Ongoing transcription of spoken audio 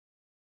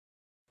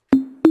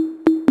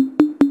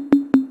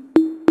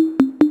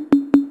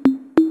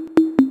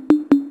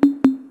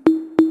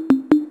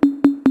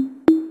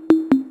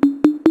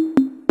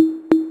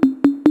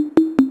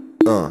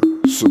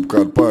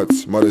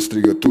Carpați, mare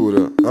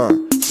strigătură,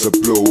 să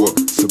plouă,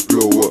 să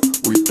plouă,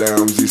 uite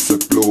am zis să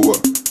plouă.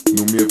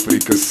 Nu mi-e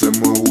frică să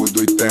mă ud,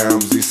 uite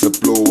am zis să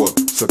plouă,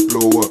 să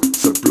plouă,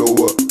 să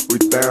plouă,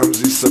 uite am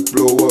zis să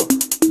plouă.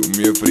 Nu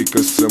mi-e frică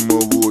să mă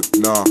ud,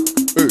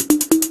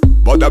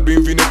 Bada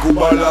bin vine cu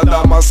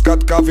balada,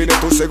 mascat ca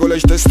vinetul se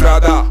golește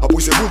strada,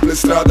 apoi se umple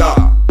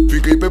strada,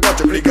 fiindcă-i pe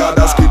pace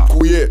brigada. Scrip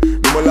cu e,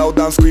 nu mă laud,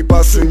 am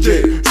scuipat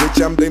sânge.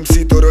 10 ani de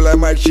MC-torul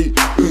la mic și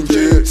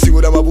înger.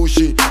 Sigur am avut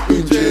și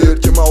înger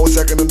ce mă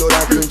osea când îmi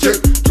doream când cer.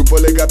 Trupă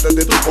legată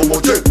de trup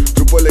omogen,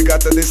 trupă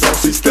legată de sound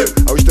system.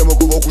 Ajută-mă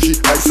cu vocul și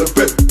hai să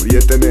bem.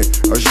 Prietene,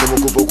 ajută-mă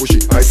cu vocul și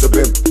hai să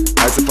bem.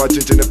 Hai să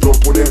facem ce ne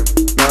propunem,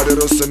 n-are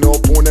rost să ne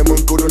opunem,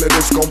 în curul ne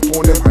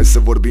descompunem. Hai să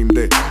vorbim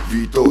de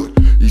viitor,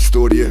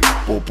 istorie,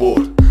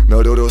 popor.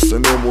 N-are rost să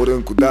ne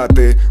omorâm cu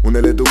date,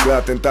 unele duc la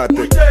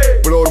atentate.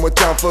 Până la urmă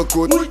ce-am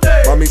făcut,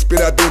 m-am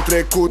inspirat din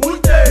trecut.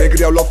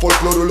 Negrii au luat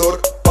folclorul lor,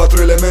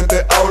 4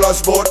 elemente au luat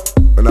zbor.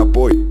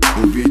 Înapoi,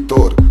 în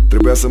viitor,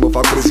 trebuia să mă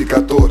fac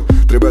prezicator.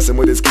 Trebuia să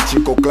mă deschid și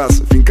încă o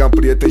clasă, fiindcă am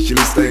prieteni și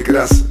lista e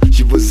grasă.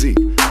 Și vă zic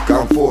că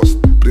am fost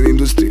prin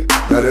industrie,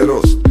 n-are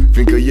rost,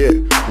 fiindcă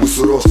e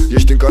usuros.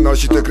 Ești în canal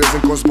și te crezi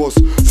în cosmos.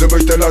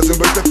 Zâmbește la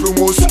zâmbește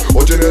frumos,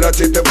 o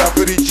generație te vrea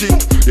fericit.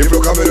 E vreo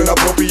cameră în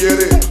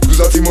apropiere,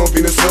 scuzați-mă,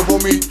 vine să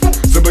vomit.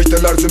 Zâmbește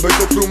larg,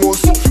 zâmbește frumos,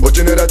 o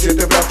generație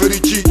te vrea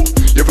fericit.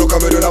 E vreo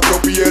cameră în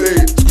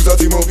apropiere,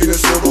 scuzați-mă, vine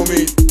să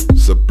vomit.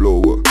 Să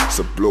plouă,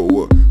 să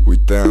plouă,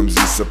 uite am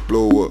zis să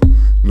plouă.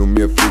 Nu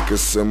mi-e frică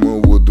să mă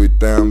ud,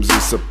 uite am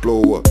zis să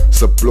plouă.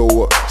 Să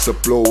plouă, să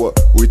plouă,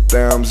 uite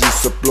am zis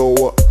să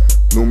plouă.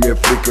 Nu mi-e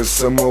frică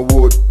să mă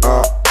ud,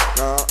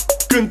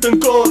 Cânt în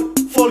cor,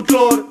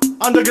 folclor,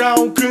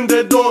 underground când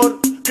de dor.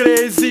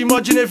 Creezi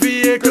imagine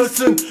vie că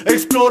sunt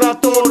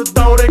explorator.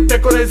 Dau rec,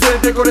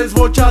 decorez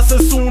vocea să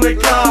sune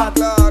clar.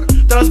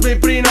 Transmit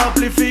prin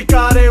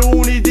amplificare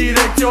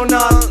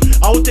unidirecțional.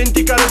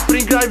 Autentic care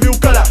prin grai viu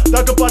calea.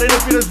 Dacă pare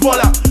nefi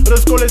războalea,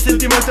 răscole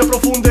sentimente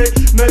profunde.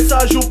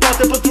 Mesajul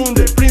poate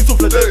pătrunde prin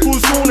suflete, cu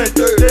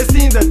sunete.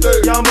 Destinde-te,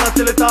 ia în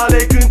brațele tale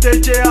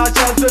cântece,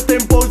 așează-te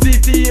în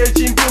poziție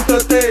și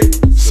încântă-te.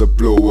 Să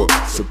plouă,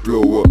 să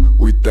plouă,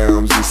 uite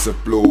am zis să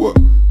plouă.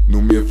 Nu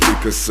mi-e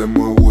frică să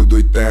mă ud,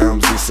 uite am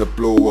zis să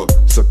plouă.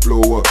 Să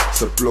plouă,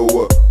 să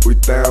plouă,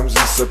 uite am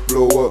zis să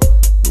plouă.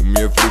 Nu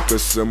mi-e frică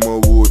să mă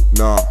ud,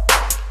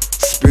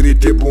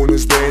 Spirit e bun,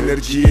 îți dă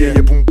energie,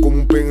 e bun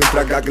comun pe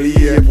întreaga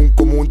glie. E bun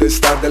comun de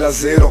start de la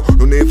zero,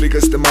 nu ne e frică,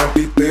 suntem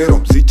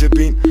antitero. Zice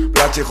bine,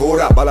 place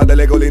hora,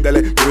 baladele golindele,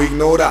 nu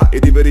ignora. E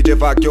diferit ce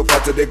fac eu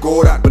față de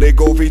Goran.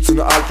 Bregoviți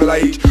sună altfel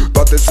aici,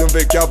 toate sunt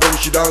vechi, avem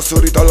și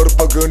dansuri. Ritalor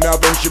păgâne,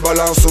 avem și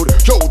balansuri,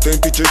 și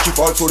autentice și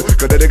falsuri.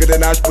 Că de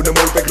nași punem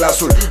mult pe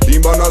clasuri.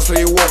 Limba noastră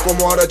e o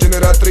comoară,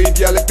 generat 3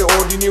 dialecte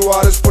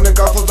odinioare. Spunem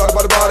că a fost doar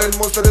barbare, în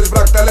mod să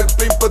dezbrac talent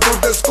prin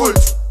păduri de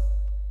sculți.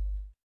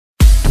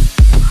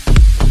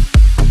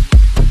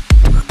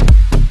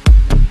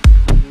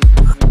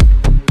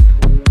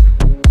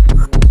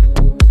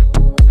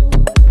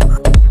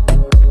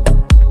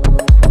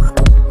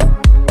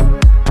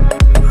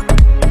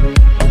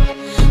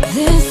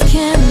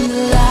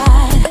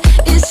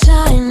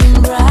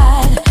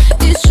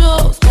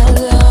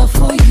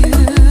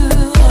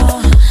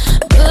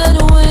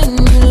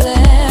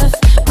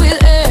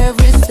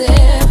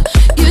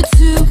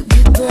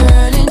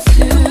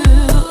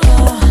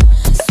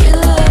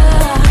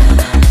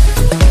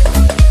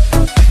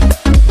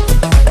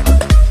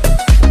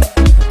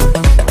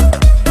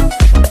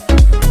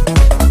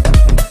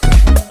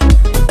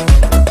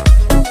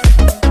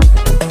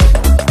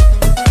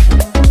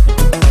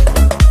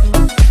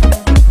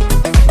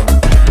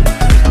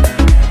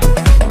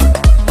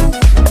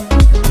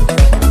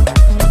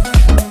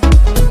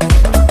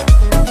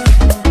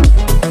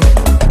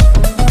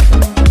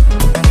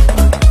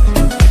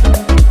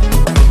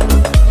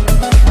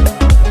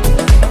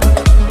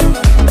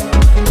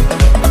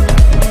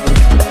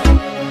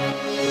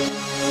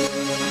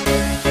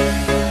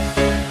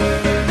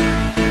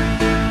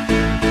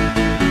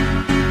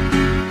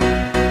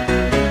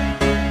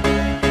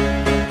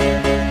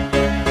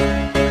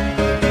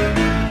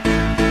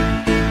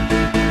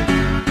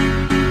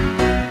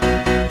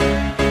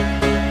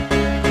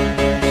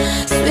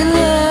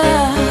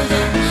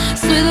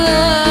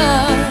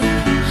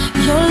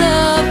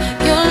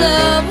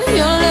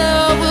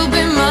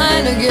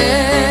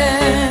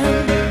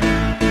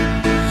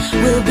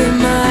 Will be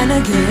mine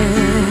again.